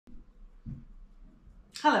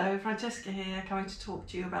Hello, Francesca here, coming to talk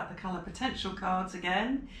to you about the colour potential cards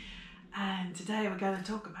again. And today we're going to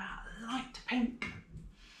talk about light pink.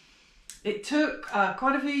 It took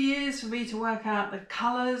quite a few years for me to work out the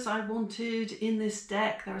colours I wanted in this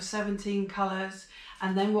deck. There are 17 colours,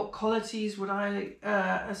 and then what qualities would I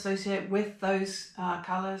associate with those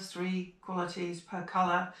colours, 3 qualities per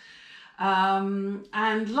colour.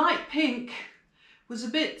 And light pink was a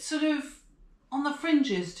bit sort of on the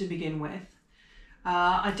fringes to begin with.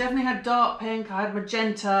 I definitely had dark pink, I had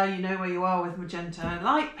magenta, you know where you are with magenta,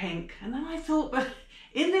 light pink. And then I thought, but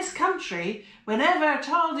in this country, whenever a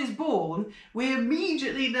child is born, we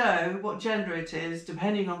immediately know what gender it is,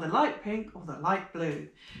 depending on the light pink or the light blue.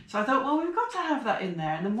 So I thought, well, we've got to have that in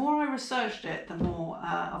there. And the more I researched it, the more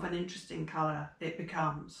of an interesting colour it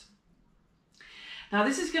becomes. Now,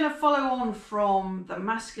 this is going to follow on from the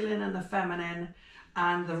masculine and the feminine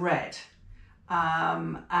and the red.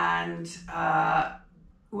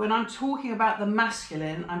 When I'm talking about the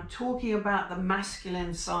masculine, I'm talking about the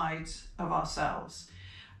masculine sides of ourselves,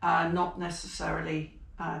 not necessarily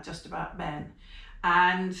just about men.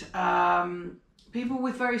 And people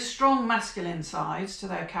with very strong masculine sides to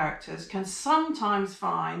their characters can sometimes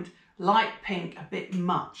find light pink a bit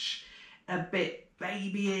much, a bit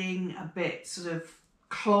babying, a bit sort of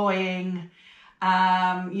cloying,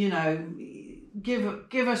 you know,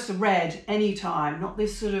 give us the red anytime, not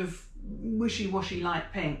this sort of wishy-washy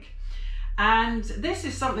light pink. And this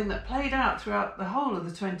is something that played out throughout the whole of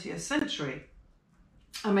the 20th century.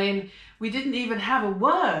 I mean, we didn't even have a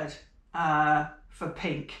word for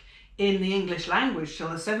pink in the English language till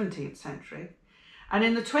the 17th century. And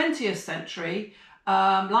in the 20th century,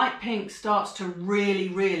 light pink starts to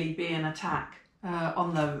really be an attack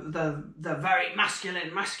on the very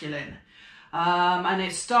masculine. And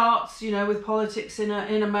it starts, you know, with politics in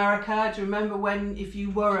America. Do you remember when if you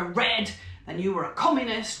were a red, then you were a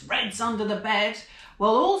communist, red's under the bed?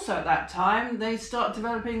 Well, also at that time, they start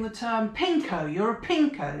developing the term pinko, you're a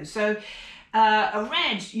pinko. So a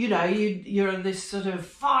red, you know, you're this sort of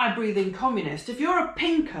fire-breathing communist. If you're a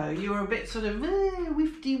pinko, you're a bit sort of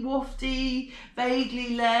wifty-wafty,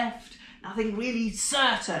 vaguely left, nothing really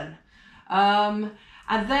certain.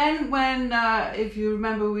 And then when, if you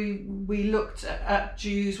remember, we looked at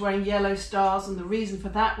Jews wearing yellow stars, and the reason for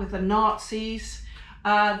that with the Nazis,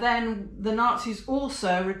 then the Nazis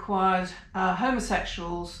also required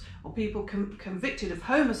homosexuals or people convicted of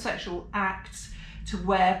homosexual acts to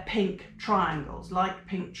wear pink triangles, light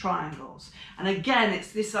pink triangles. And again,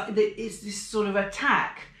 it's this sort of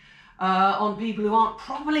attack on people who aren't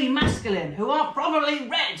properly masculine, who aren't properly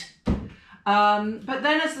red. But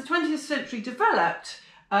then as the 20th century developed,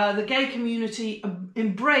 the gay community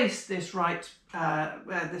embraced this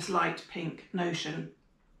this light pink notion.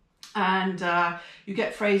 And you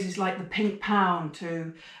get phrases like the pink pound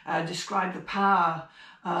to describe the power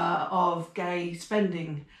of gay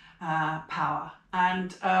spending power.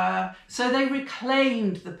 And so they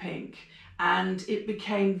reclaimed the pink and it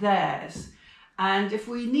became theirs. And if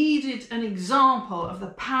we needed an example of the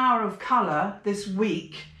power of colour this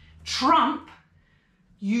week, Trump,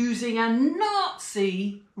 using a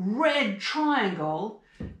Nazi red triangle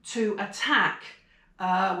to attack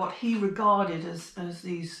what he regarded as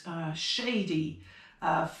these shady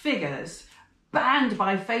figures, banned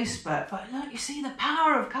by Facebook. But look, you see the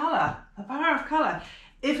power of colour, the power of colour.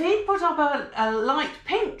 If he'd put up a light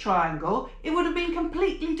pink triangle, it would have been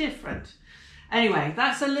completely different. Anyway,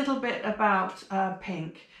 that's a little bit about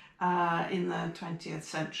pink in the 20th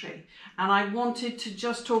century. And I wanted to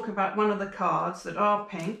just talk about one of the cards that are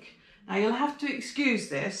pink. Now you'll have to excuse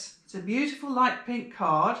this. It's a beautiful light pink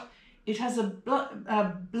card. It has a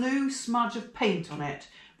blue smudge of paint on it,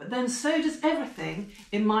 but then so does everything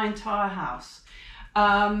in my entire house.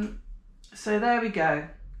 So there we go.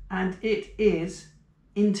 And it is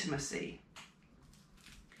intimacy.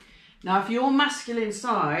 Now if your masculine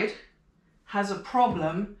side has a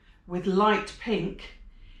problem with light pink,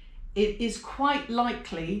 it is quite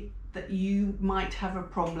likely that you might have a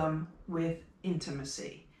problem with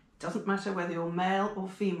intimacy. It doesn't matter whether you're male or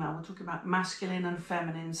female, we're talking about masculine and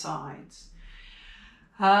feminine sides.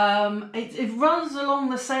 It runs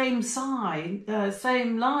along the same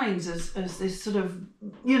same lines as this sort of,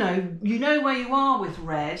 you know where you are with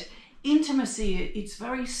red. Intimacy, it's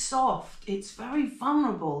very soft, it's very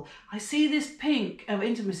vulnerable. I see this pink of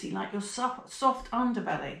intimacy like your soft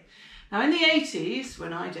underbelly. Now in the 80s,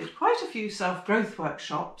 when I did quite a few self-growth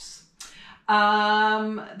workshops,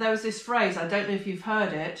 there was this phrase, I don't know if you've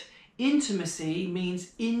heard it, intimacy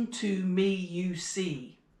means into me you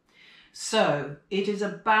see. So it is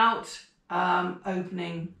about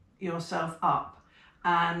opening yourself up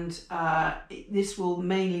and this will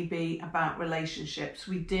mainly be about relationships.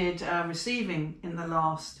 We did receiving in the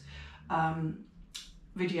last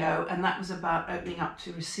video, and that was about opening up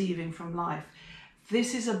to receiving from life.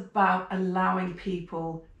 This is about allowing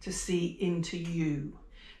people to see into you.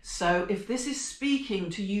 So if this is speaking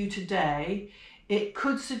to you today, it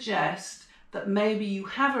could suggest that maybe you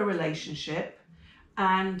have a relationship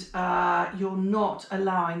and you're not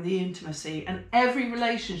allowing the intimacy, and every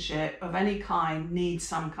relationship of any kind needs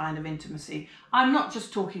some kind of intimacy. I'm not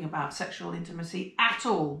just talking about sexual intimacy at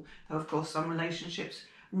all, though of course some relationships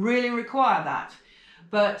really require that,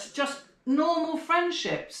 but just normal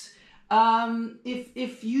friendships.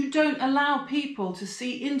 If you don't allow people to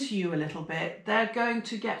see into you a little bit, they're going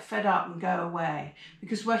to get fed up and go away,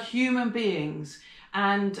 because we're human beings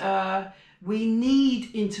and we need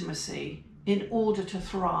intimacy in order to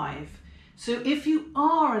thrive. So if you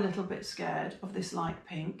are a little bit scared of this light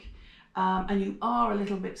pink and you are a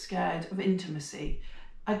little bit scared of intimacy,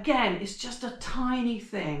 again, it's just a tiny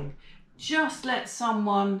thing. Just let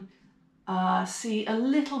someone see a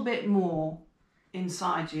little bit more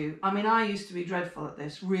inside you. I mean, I used to be dreadful at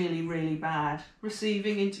this, really, really bad.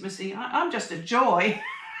 Receiving intimacy, I'm just a joy.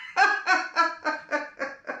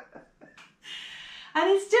 And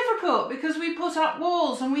it's difficult because we put up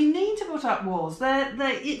walls, and we need to put up walls.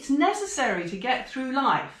 It's necessary to get through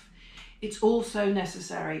life. It's also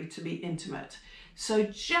necessary to be intimate. So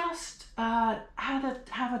just have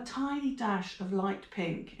a tiny dash of light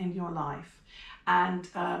pink in your life and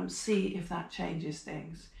see if that changes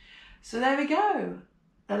things. So there we go.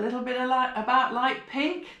 A little bit about light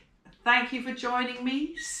pink. Thank you for joining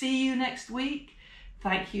me. See you next week.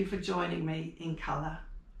 Thank you for joining me in colour.